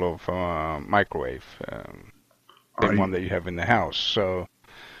less level of microwave, same I one that you have in the house. So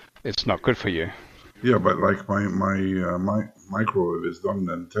it's not good for you. yeah, but like my microwave is on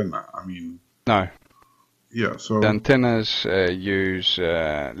the antenna. I mean, No, yeah, the so antennas use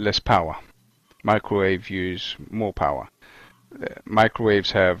less power. Microwave use more power.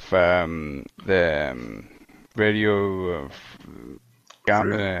 Microwaves have the radio free.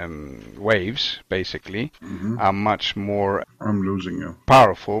 waves, basically, Hmm. are much more I'm losing you.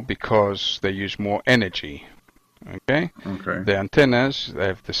 powerful because they use more energy. Okay, Okay. the antennas, they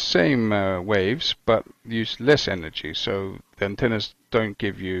have the same waves but use less energy, so the antennas don't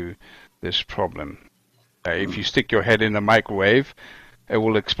give you this problem. If you stick your head in the microwave, it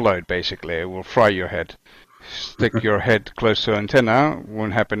will explode. Basically, it will fry your head. Stick your head close to the antenna,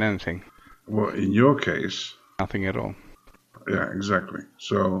 won't happen anything. Well, in your case, Nothing at all. yeah, exactly.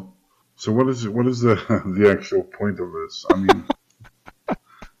 So what is the the actual point of this? I mean,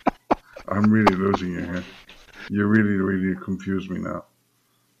 I'm really losing you here. You really confuse me now.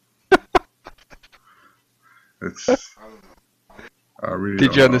 It's I really Did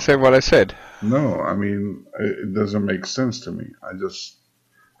don't you know. understand what I said? No, I mean it doesn't make sense to me.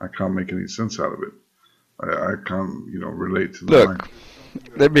 I can't make any sense out of it. I can't relate to the mind. Look,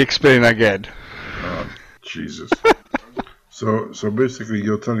 let me explain again. Oh, Jesus. So basically,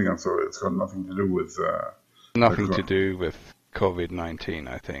 you're telling us that it's got nothing to do with the Nothing to do with COVID-19,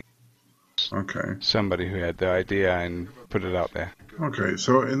 I think. okay. Somebody who had the idea and put it out there. Okay,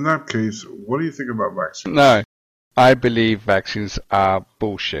 so in that case, what do you think about vaccines? No, I believe vaccines are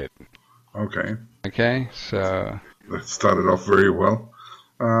bullshit. Okay, Okay, so that started off very well.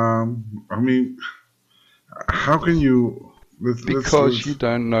 I mean, how can you? because you Let's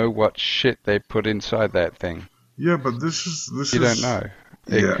don't know what shit they put inside that thing. yeah, but this You don't is know.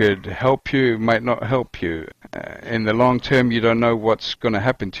 It yeah. could help you, might not help you. In the long term, you don't know what's going to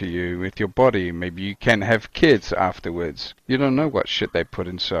happen to you with your body. Maybe you can have kids afterwards. You don't know what shit they put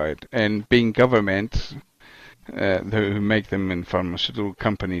inside. And being government, who make them in pharmaceutical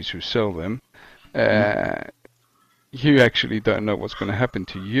companies who sell them, Mm, uh, you actually don't know what's going to happen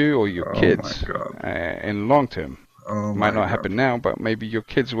to you or your oh my kids God. in long term. Oh Might my not God. happen now, but maybe your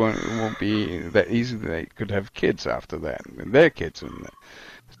kids won't be that easy. They could have kids after that, and their kids, and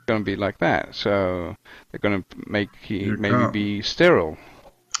it's going to be like that. So they're going to make You maybe can't be sterile.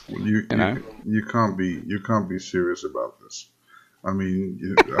 you You know, you can't be serious about this. I mean,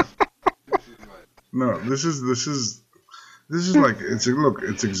 no, this is like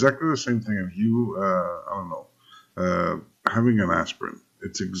it's exactly the same thing if you I don't know having an aspirin.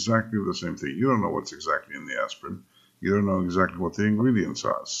 It's exactly the same thing. You don't know what's exactly in the aspirin. You don't know exactly what the ingredients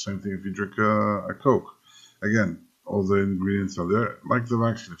are. It's the same thing if you drink a Coke. Again, all the ingredients are there. Like the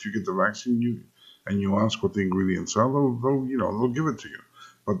vaccine, if you get the vaccine, you ask what the ingredients are, they'll give it to you.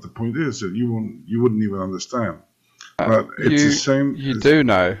 But the point is that you wouldn't even understand. But it's the same. you do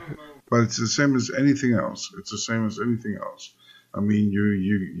know. But it's the same as anything else. It's the same as anything else. I mean,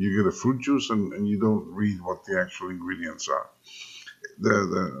 you get a fruit juice and you don't read what the actual ingredients are.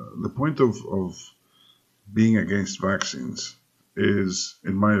 the point of being against vaccines is,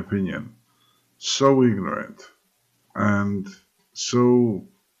 in my opinion, so ignorant and so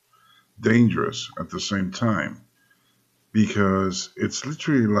dangerous at the same time, because it's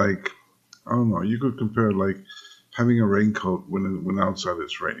literally like, I don't know, you could compare it like having a raincoat when outside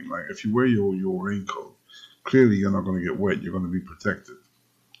it's raining. Like if you wear your raincoat, clearly you're not going to get wet. You're going to be protected.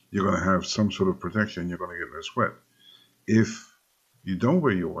 You're going to have some sort of protection. You're going to get less wet. If you don't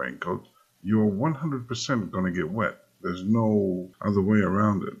wear your raincoat, you're 100% going to get wet. There's no other way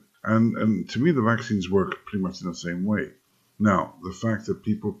around it. And to me, the vaccines work pretty much in the same way. Now, the fact that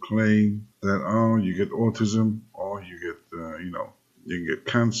people claim that, oh, you get autism or you get, you can get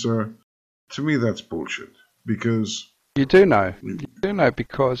cancer, to me, that's bullshit. Because You do know. You do know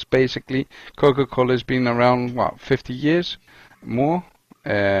because basically Coca-Cola's been around, 50 years? More?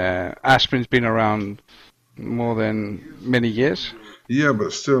 Aspirin's been around more than many years. yeah,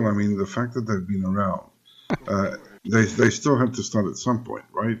 but still, I mean, the fact that they've been around, they still have to start at some point,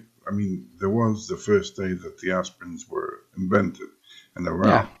 right? I mean, there was the first day that the aspirins were invented and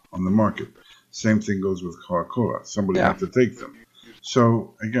around on the market. Same thing goes with Coca-Cola. Somebody had to take them.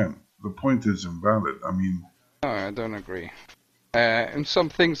 So again, the point is invalid. I mean, No, I don't agree. And some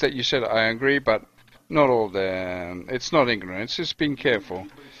things that you said I agree, but not all the. It's not ignorance. It's being careful.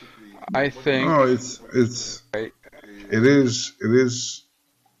 I think. no, it's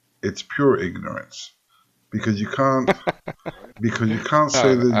pure ignorance because you can't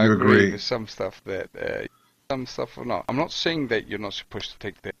say that I you agree. with some stuff that some stuff or not. I'm not saying that you're not supposed to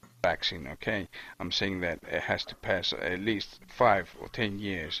take the vaccine. Okay, I'm saying that it has to pass at least 5 or 10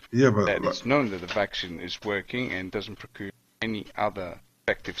 years. Yeah, but That it's known that the vaccine is working and doesn't procure any other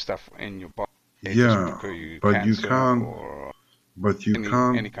effective stuff in your body. It doesn't procure you but you cancer can't. or But you any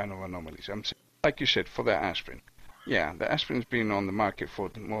can't. kind of anomalies. I'm saying, like you said, for the aspirin. Yeah, the aspirin's been on the market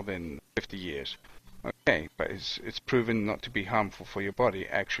for more than 50 years. Okay, but it's proven not to be harmful for your body.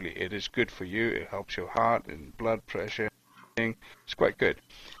 Actually, it is good for you. It helps your heart and blood pressure. It's quite good.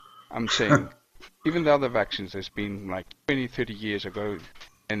 I'm saying, even the other vaccines, there's been like 20, 30 years ago,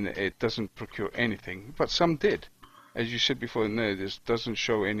 and it doesn't procure anything, but some did. As you said before, no, this doesn't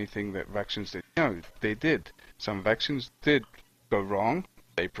show anything that vaccines did. No, they did. Some vaccines did go wrong.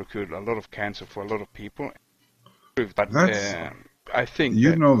 They procured a lot of cancer for a lot of people. But That's I think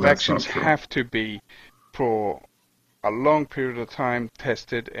you that know that's not vaccines true. have to be for a long period of time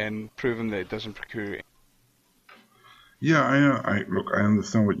tested and proven that it doesn't procure. Yeah, I know. Look, I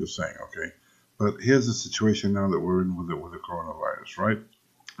understand what you're saying. Okay, but here's the situation now that we're in with the coronavirus, right?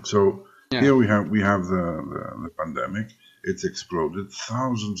 So here we have the pandemic. It's exploded.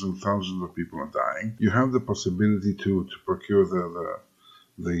 Thousands and thousands of people are dying. You have the possibility to procure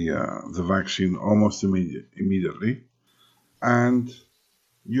the vaccine almost immediately, and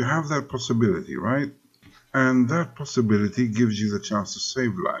you have that possibility, right? And that possibility gives you the chance to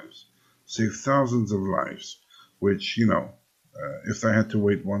save lives, save thousands of lives, which, if they had to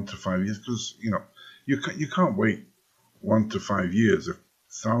wait 1 to 5 years, because, you can't wait 1 to 5 years if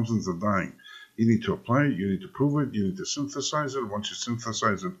thousands are dying. You need to apply it, you need to prove it, you need to synthesize it. Once you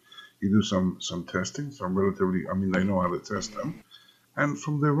synthesize it, you do some testing, they know how to test them. And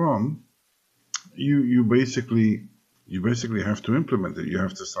from there on, you basically have to implement it. You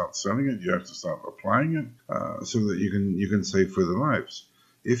have to start selling it. You have to start applying it so that you can save further lives.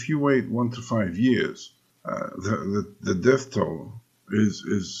 If you wait 1 to 5 years, the death toll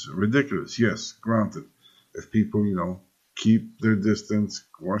is ridiculous. Yes, granted, if people keep their distance,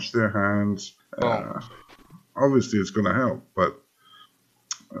 wash their hands, obviously it's going to help. But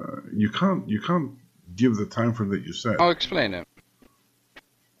you can't give the time frame that you said. I'll explain it.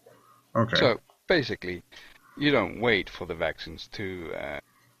 Okay. So basically, you don't wait for the vaccines to.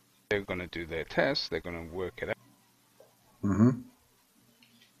 They're going to do their tests. They're going to work it out.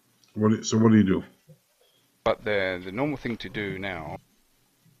 So what do you do? But the normal thing to do now,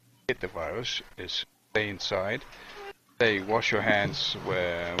 get the virus, is stay inside. They wash your hands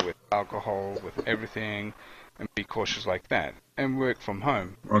with alcohol, with everything, and be cautious like that. And work from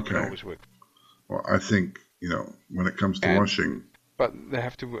home. Okay. You can always work. Well, I think when it comes to washing. But they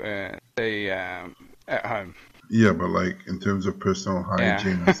have to stay at home. Yeah, but like in terms of personal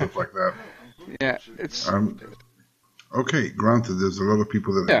hygiene and stuff like that. Yeah, it's. Okay, granted, there's a lot of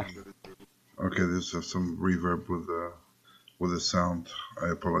people that. Yeah. Okay, there's some reverb with the sound. I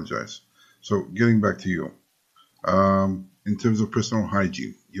apologize. So getting back to you, in terms of personal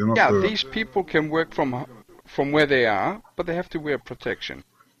hygiene, you're not. Yeah, these people can work from where they are, but they have to wear protection.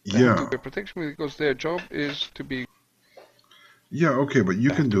 They have to wear protection because their job is to be. Yeah, okay, but you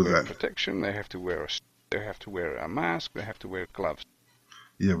can do that. Protection. They have to wear a mask. They have to wear gloves.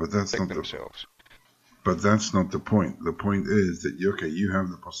 Yeah, but that's protect not the themselves. but that's not the point. The point is that you have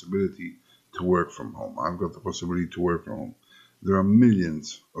the possibility to work from home. I've got the possibility to work from home. There are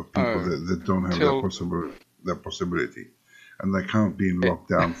millions of people Oh, that don't have till that possibility, and they can't be in it,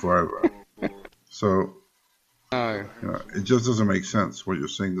 lockdown forever. So no, it just doesn't make sense. What you're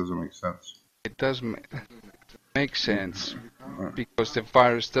saying doesn't make sense. it does make sense Uh, because the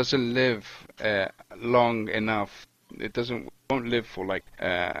virus doesn't live long enough. It won't live for like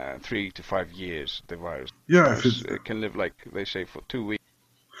 3 to 5 years. The yeah, if virus it's can live like they say for 2 weeks.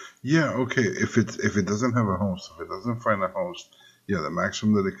 yeah, okay. If it doesn't have a host, if it doesn't find a host, yeah, the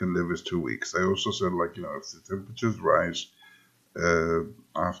maximum that it can live is 2 weeks. They also said like if the temperatures rise uh,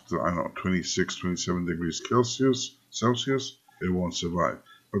 after I don't know 26, 27 degrees Celsius, it won't survive.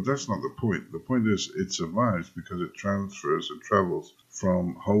 But that's not the point. The point is it survives because it travels from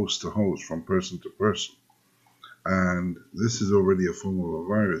host to host, from person to person. And this is already a form of a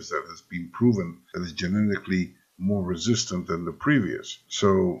virus that has been proven that is genetically more resistant than the previous.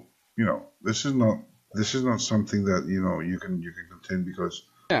 So, this is not something that, you can contend because,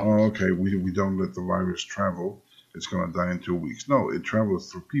 Yeah, oh, okay, we don't let the virus travel. It's going to die in 2 weeks. No, it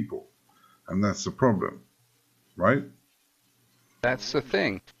travels through people. And that's the problem, right? that's the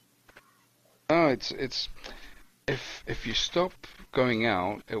thing. No, it's if you stop going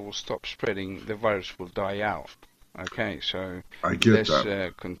out, it will stop spreading. The virus will die out. Okay, so I get less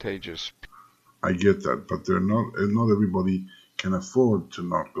that. contagious. I get that. But not everybody can afford to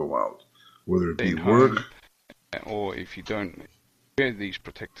not go out, whether it be Staying work. home, or if you don't wear these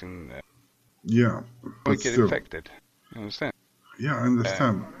protecting, Yeah, you but might get still. infected. You understand? Yeah, I Uh,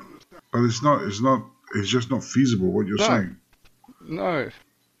 understand. But it's just not feasible what you're no, saying. no,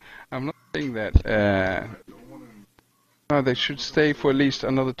 I'm not saying that. No, they should stay for at least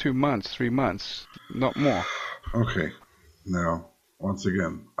another 2 months, 3 months, not more. Okay, now, once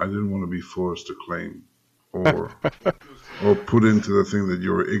again, I didn't want to be forced to claim or put into the thing that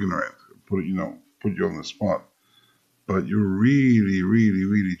you're ignorant, put you on the spot. But you're really, really,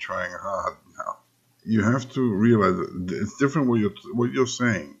 really trying hard now. You have to realize that it's different what you're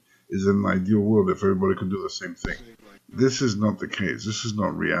saying is in an ideal world if everybody could do the same thing. This is not the case. This is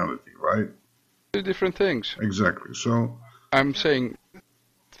not reality, right? Two different things. Exactly. So, I'm saying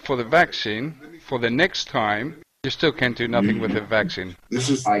for the vaccine, for the next time, you still can't do nothing with the vaccine. this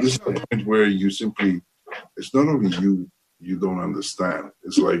is the point where it's not only you don't understand.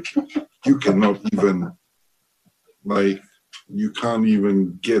 It's like you cannot even like you can't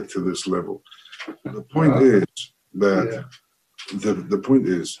even get to this level. The point is that the point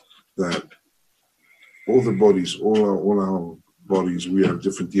is that all our bodies, we have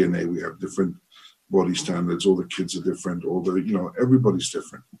different DNA, we have different body standards. All the kids are different. Everybody's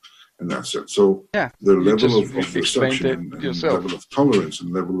different in that sense. So Yeah, the you level just of explained reception it and yourself. level of tolerance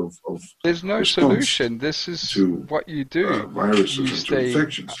and level of There's no response solution. This is to what you do. viruses You and to stay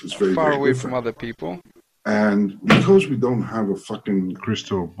infections is very, far very away from different. other people. And because we don't have a fucking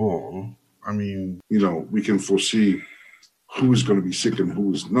crystal ball, I mean, we can foresee who is going to be sick and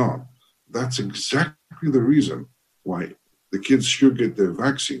who is not. That's exactly the reason why the kids should get their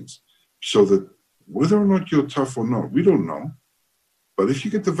vaccines, so that whether or not you're tough or not, we don't know. But if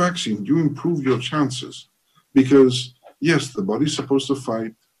you get the vaccine, you improve your chances. Because, yes, the body's supposed to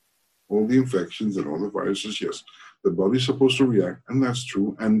fight all the infections and all the viruses. Yes, the body's supposed to react, and that's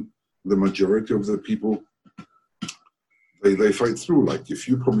true. And the majority of the people, they fight through. Like if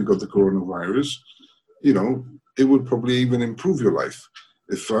you probably got the coronavirus, it would probably even improve your life.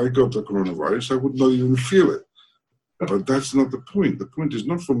 If I got the coronavirus, I would not even feel it. But that's not the point. The point is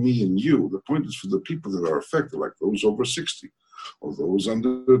not for me and you. The point is for the people that are affected, like those over 60 or those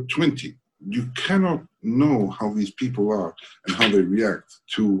under 20. You cannot know how these people are and how they react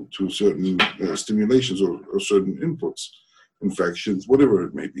to certain stimulations or certain inputs, infections, whatever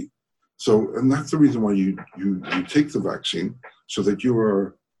it may be. So, and that's the reason why you take the vaccine, so that you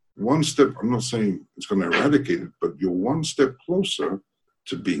are one step, I'm not saying it's going to eradicate it, but you're one step closer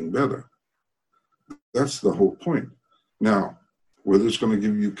to being better. That's the whole point. Now, whether it's going to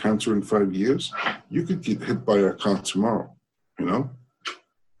give you cancer in 5 years, you could get hit by a car tomorrow,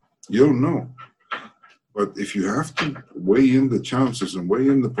 You don't know. But if you have to weigh in the chances and weigh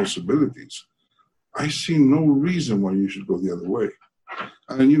in the possibilities, I see no reason why you should go the other way.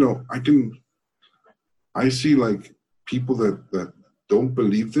 And, I see like people that don't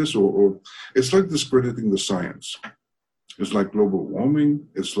believe this, or it's like discrediting the science. It's like global warming.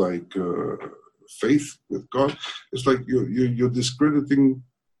 It's like faith with God. It's like you're discrediting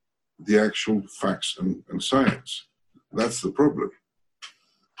the actual facts and science. That's the problem,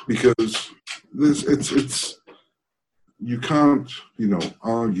 because you can't,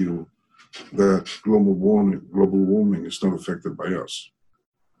 argue that global warming is not affected by us.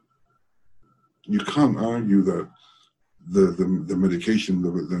 You can't argue that the medication,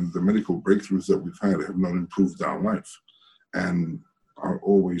 the medical breakthroughs that we've had have not improved our life and are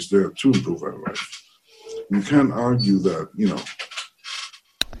always there to improve our life. You can't argue that,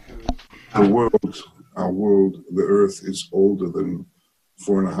 our world, the earth is older than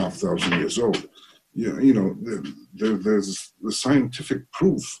 4,500 years old. There's the scientific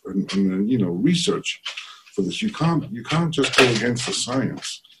proof and research for this. You can't just go against the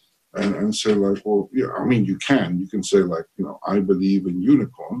science and say like, well, yeah, I mean, you can say like, I believe in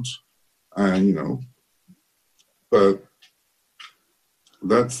unicorns, and but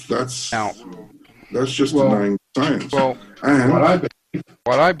that's just denying science. Well, and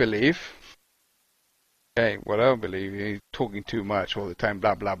what I believe. Okay, what I believe, you're talking too much all the time,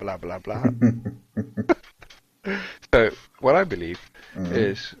 blah, blah, blah, blah, blah. So, what I believe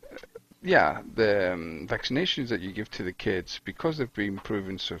is, the vaccinations that you give to the kids, because they've been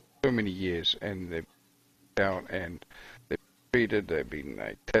proven so many years, and they've been out and they've been treated, they've been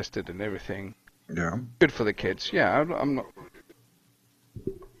tested and everything. Yeah. Good for the kids. Yeah, I'm not.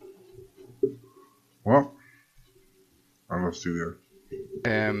 What? I lost you there.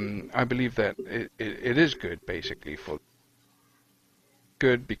 I believe that it is good, basically, for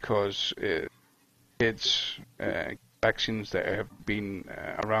good because kids vaccines that have been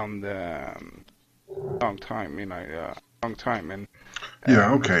around long time, long time, and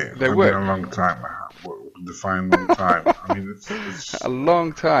okay. they work. A long time. Define long time. I mean, it's a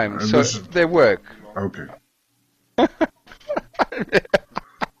long time. So they work. Okay.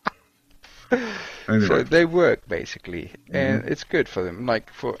 Anyway. So they work basically, and it's good for them.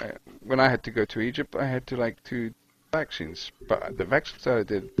 Like for when I had to go to Egypt, I had to to vaccines, but the vaccines I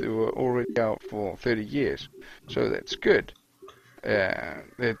did, they were already out for 30 years, so that's good.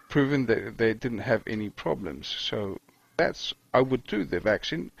 They've proven that they didn't have any problems, so I would do the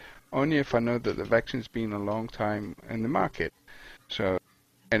vaccine only if I know that the vaccine's been a long time in the market. So.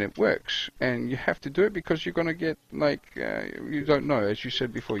 And it works, and you have to do it because you're gonna get you don't know, as you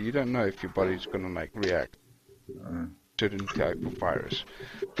said before, you don't know if your body's gonna react to certain type of virus.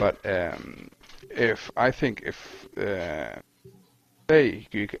 But if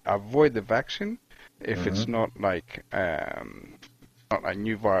you avoid the vaccine, if it's not not a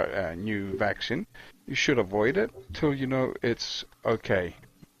new vaccine, you should avoid it till you know it's okay.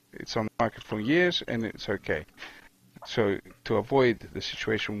 It's on the market for years, and it's okay. So to avoid the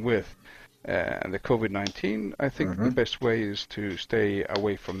situation with the COVID-19, I think the best way is to stay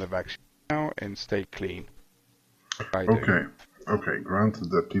away from the vaccine now and stay clean. Okay. Granted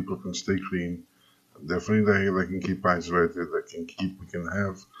that people can stay clean, definitely they can keep isolated. We can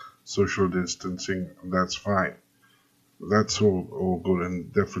have social distancing. That's fine. That's all good,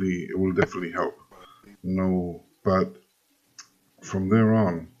 and it will definitely help. No, but from there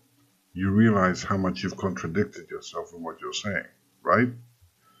on, you realize how much you've contradicted yourself in what you're saying, right?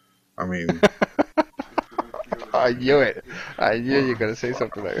 I mean... I knew it. I knew you were going to say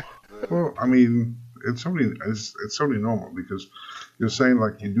something like that. Well, I mean, it's only normal because you're saying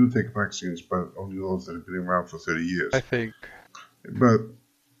you do take vaccines, but only those that have been around for 30 years. I think. But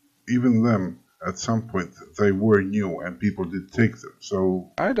even them, at some point, they were new and people did take them, so...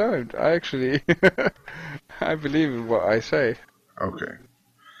 I don't. I actually... I believe in what I say. Okay.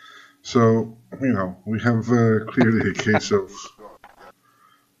 So, we have clearly a case of,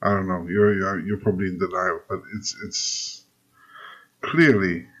 I don't know, you're probably in denial, but it's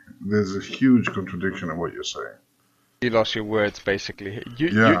clearly there's a huge contradiction in what you're saying. You lost your words, basically.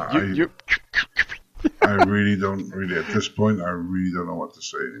 I really don't, at this point, I really don't know what to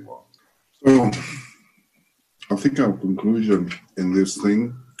say anymore. So, I think our conclusion in this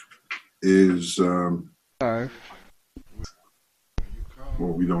thing is... No.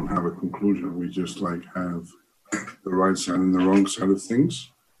 Well, we don't have a conclusion. We just have the right side and the wrong side of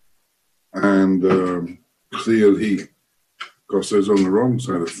things. And clearly, because there's on the wrong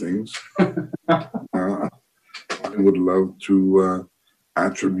side of things, I would love to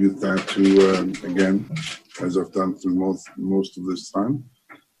attribute that to, again, as I've done through most of this time,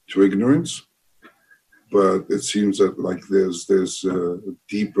 to ignorance. But it seems that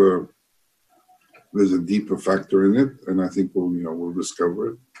there's a deeper factor in it, and I think we'll discover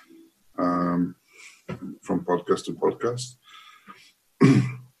it from podcast to podcast.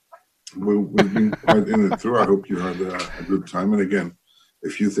 We've been quite in it through. I hope you had a good time. And again,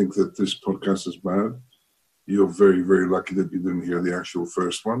 if you think that this podcast is bad, you're very, very lucky that you didn't hear the actual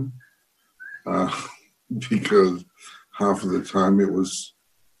first one, because half of the time it was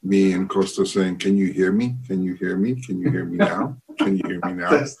me and Costa saying, "Can you hear me? Can you hear me? Can you hear me now? Can you hear me now?"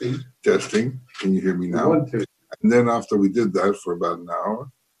 Testing. Testing. Can you hear me now? And then after we did that for about an hour,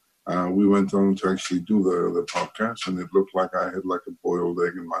 we went on to actually do the podcast, and it looked like I had like a boiled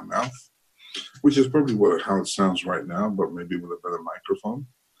egg in my mouth, which is probably how it sounds right now, but maybe with a better microphone.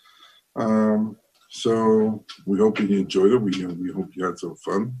 So we hope you enjoyed it. We hope you had some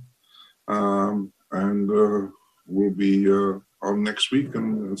fun. And we'll be on next week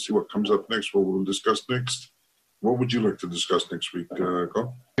and see what comes up next, what we'll discuss next. What would you like to discuss next week,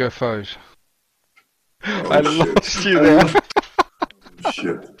 Carl? UFOs. Oh, I lost you there. Oh,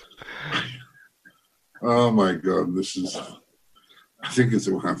 shit. Oh my God, I think this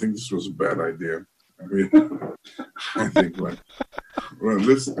was a bad idea. I mean, I think okay.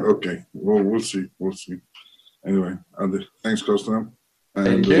 Well, we'll see. Anyway, thanks, Costa. And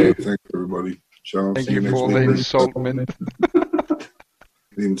Thank you. Thanks, everybody. Ciao. Thank See you next for week. the insultment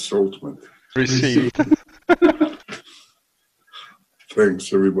The insultment. received.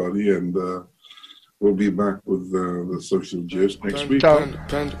 Thanks, everybody, and we'll be back with the social gist next week. Ciao.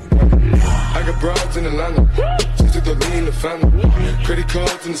 I got broads in Atlanta, just took the lean in the family, credit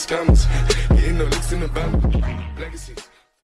cards and the scammers, getting no licks in the band, legacies.